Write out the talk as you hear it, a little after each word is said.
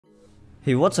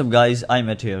Hey, what's up guys,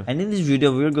 iMAT here, and in this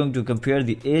video we are going to compare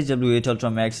the HW8 Ultra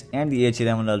Max and the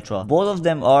H11 Ultra. Both of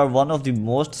them are one of the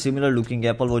most similar looking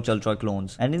Apple Watch Ultra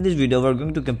clones, and in this video we are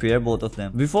going to compare both of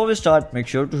them. Before we start, make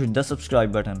sure to hit the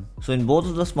subscribe button. So in both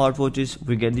of the smartwatches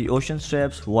we get the ocean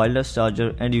straps, wireless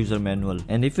charger and user manual.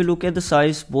 And if you look at the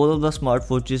size, both of the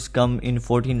smartwatches come in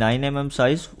 49mm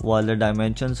size while the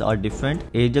dimensions are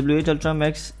different. HW8 Ultra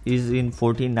Max is in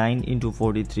 49 into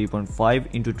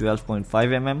 43.5 into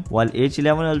 12.5mm while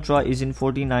H11 Ultra is in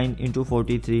 49 into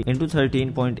 43 into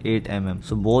 13.8mm.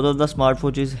 So both of the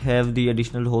smartwatches have the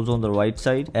additional holes on the right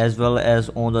side as well as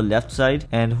on the left side,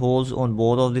 and holes on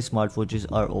both of the smartwatches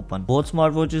are open. Both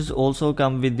smartwatches also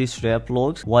come with the strap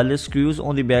locks, while the screws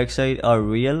on the back side are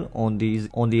real on the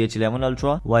H11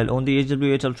 Ultra, while on the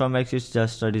HW8 Ultra Max it's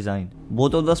just a design.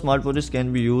 Both of the smartwatches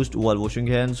can be used while washing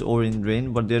hands or in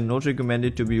rain, but they are not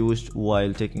recommended to be used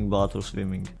while taking bath or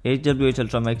swimming. HW8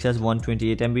 Ultra Max has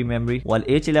 128MB memory while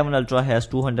H11 Ultra has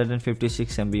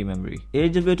 256MB memory.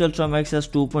 HW8 Ultra Max has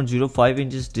 2.05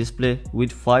 inches display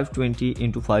with 520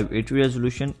 x 580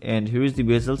 resolution, and here is the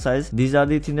bezel size. These are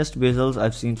the thinnest bezels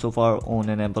I've seen so far on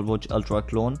an Apple Watch Ultra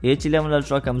clone. H11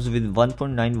 Ultra comes with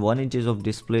 1.91 inches of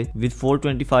display with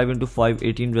 425 x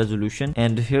 518 resolution,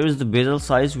 and here is the bezel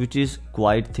size, which is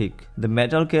quite thick. The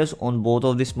metal case on both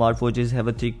of the smartwatches have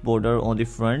a thick border on the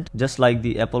front just like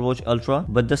the Apple Watch Ultra,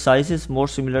 but the size is more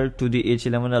similar to the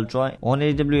H11 Ultra. On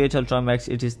HW8 Ultra Max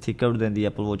it is thicker than the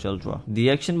Apple Watch Ultra. The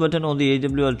action button on the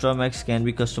HW Ultra Max can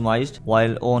be customized,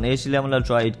 while on H11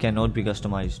 Ultra it cannot be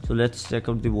customized. So let's check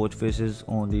out the watch faces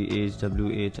on the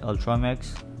HW8 Ultra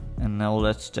Max, and now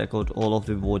let's check out all of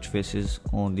the watch faces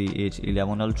on the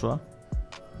H11 Ultra.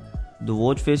 The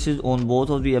watch faces on both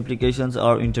of the applications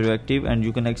are interactive, and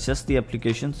you can access the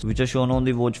applications which are shown on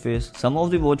the watch face. Some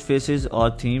of the watch faces are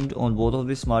themed on both of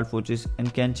the smartwatches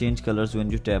and can change colors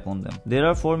when you tap on them. There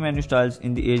are 4 menu styles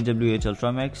in the HW8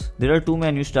 Ultra Max. There are 2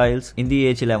 menu styles in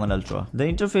the H11 Ultra. The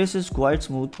interface is quite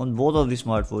smooth on both of the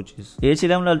smartwatches.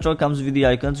 H11 Ultra comes with the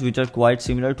icons which are quite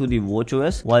similar to the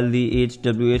watchOS, while the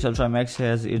HW8 Ultra Max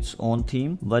has its own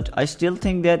theme, but I still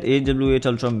think that HW8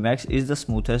 Ultra Max is the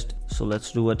smoothest, so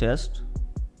let's do a test.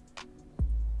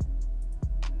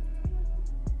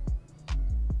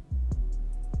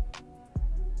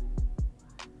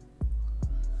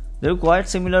 They're quite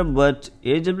similar, but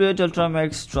HW8 Ultra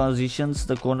Max transitions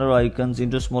the corner icons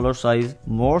into smaller size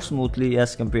more smoothly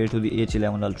as compared to the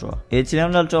H11 Ultra.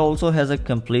 H11 Ultra also has a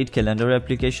complete calendar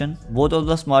application. Both of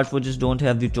the smartwatches don't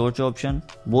have the torch option.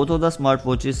 Both of the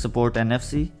smartwatches support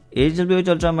NFC. HW8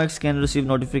 Ultra Max can receive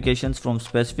notifications from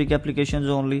specific applications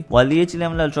only, while the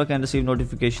H11 Ultra can receive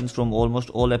notifications from almost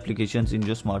all applications in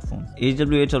your smartphone.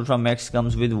 HW8 Ultra Max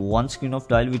comes with one screen of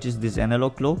dial, which is this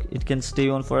analog clock. It can stay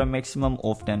on for a maximum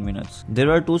of 10 minutes. There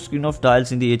are 2 screen of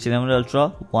dials in the H11 Ultra,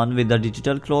 one with the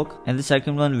digital clock and the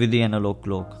second one with the analog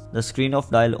clock. The screen of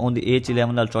dial on the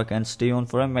H11 Ultra can stay on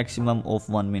for a maximum of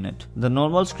 1 minute. The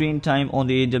normal screen time on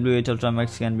the HW8 Ultra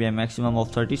Max can be a maximum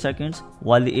of 30 seconds,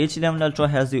 while the H11 Ultra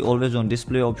has the always on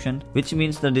display option, which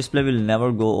means the display will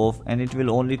never go off and it will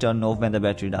only turn off when the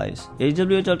battery dies.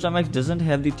 HW8 Ultra Max doesn't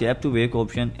have the tap to wake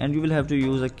option, and you will have to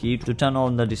use a key to turn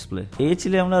on the display.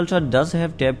 H11 Ultra does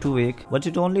have tap to wake, but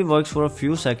it only works for a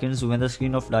few seconds when the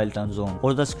screen of dial turns on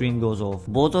or the screen goes off.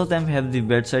 Both of them have the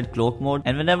bedside clock mode,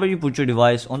 and whenever you put your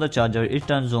device on the charger, it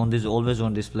turns on this always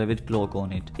on display with clock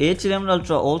on it. H11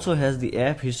 Ultra also has the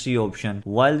app history option,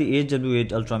 while the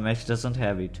HW8 Ultra Max doesn't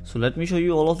have it. So let me show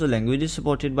you all of the languages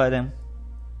supported by them.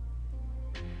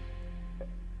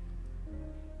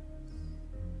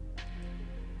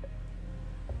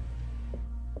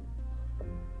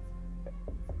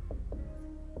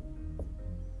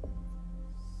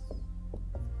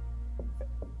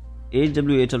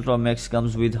 HW8 Ultra Max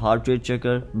comes with heart rate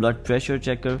checker, blood pressure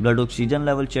checker, blood oxygen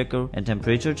level checker and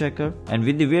temperature checker, and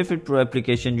with the Wear Fit Pro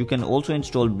application you can also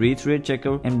install breath rate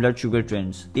checker and blood sugar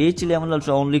trends. H11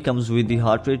 Ultra only comes with the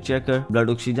heart rate checker, blood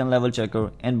oxygen level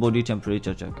checker and body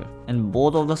temperature checker. And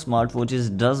both of the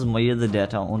smartwatches does measure the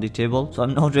data on the table, so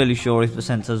I'm not really sure if the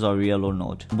sensors are real or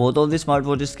not. Both of the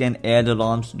smartwatches can add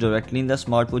alarms directly in the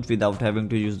smartwatch without having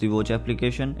to use the watch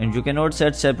application, and you cannot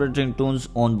set separate ringtones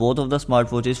on both of the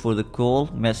smartwatches for the call,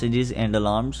 messages and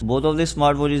alarms. Both of the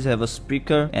smartwatches have a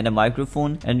speaker and a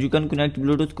microphone, and you can connect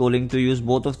Bluetooth calling to use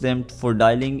both of them for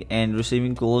dialing and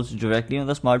receiving calls directly on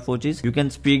the smartwatches. You can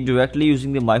speak directly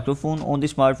using the microphone on the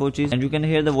smartwatches, and you can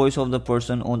hear the voice of the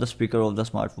person on the speaker of the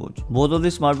smartwatch. Both of the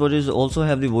smartwatches also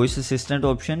have the voice assistant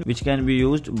option, which can be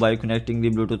used by connecting the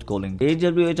Bluetooth calling.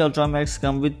 HW8 Ultra Max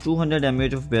comes with 200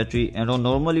 mAh of battery, and on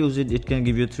normal usage it can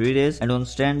give you 3 days, and on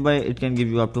standby it can give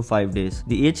you up to 5 days.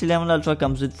 The H11 Ultra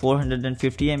comes with 4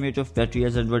 450 mAh of battery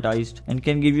as advertised and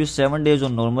can give you 7 days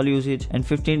on normal usage and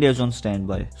 15 days on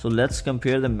standby. So let's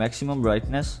compare the maximum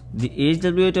brightness. The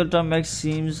HW8 Ultra Max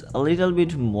seems a little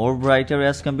bit more brighter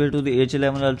as compared to the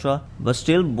H11 Ultra, but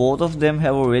still both of them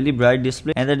have a really bright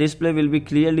display and the display will be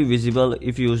clearly visible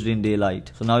if used in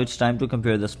daylight. So now it's time to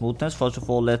compare the smoothness. First of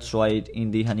all, let's try it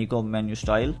in the honeycomb menu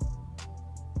style.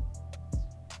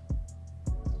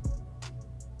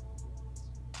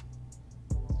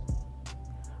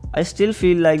 I still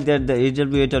feel like that the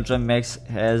HW8 Ultra Max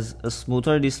has a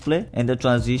smoother display and the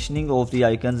transitioning of the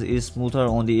icons is smoother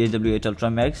on the HW8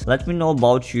 Ultra Max. Let me know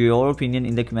about your opinion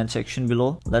in the comment section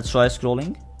below. Let's try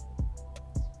scrolling.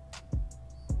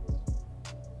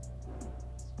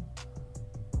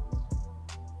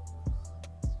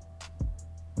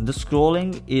 The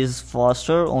scrolling is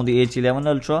faster on the H11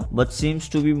 Ultra but seems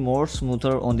to be more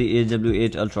smoother on the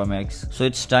HW8 Ultra Max. So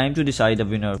it's time to decide a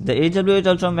winner. The HW8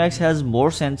 Ultra Max has more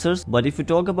sensors, but if we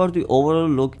talk about the overall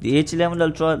look, the H11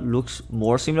 Ultra looks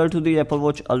more similar to the Apple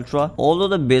Watch Ultra. Although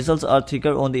the bezels are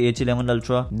thicker on the H11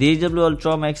 Ultra, the HW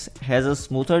Ultra Max has a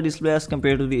smoother display as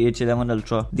compared to the H11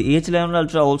 Ultra. The H11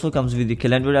 Ultra also comes with the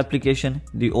calendar application,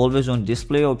 the always on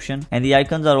display option, and the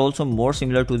icons are also more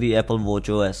similar to the Apple Watch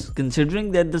OS.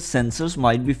 Considering that the sensors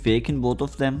might be fake in both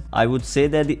of them, I would say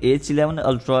that the H11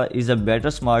 Ultra is a better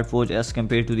smartwatch as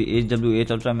compared to the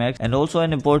HW8 Ultra Max. And also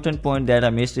an important point that I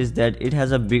missed is that it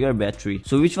has a bigger battery.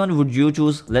 So which one would you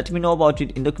choose? Let me know about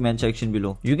it in the comment section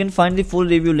below. You can find the full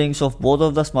review links of both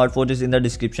of the smartwatches in the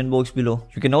description box below.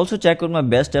 You can also check out my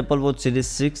best Apple Watch Series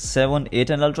 6, 7, 8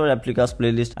 and Ultra replicas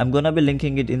playlist. I'm gonna be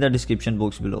linking it in the description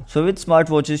box below. So which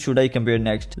smartwatches should I compare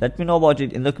next? Let me know about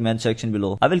it in the comment section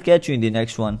below. I will catch you in the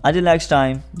next one. Until next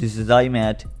time, this is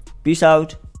iMAT. Peace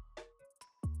out.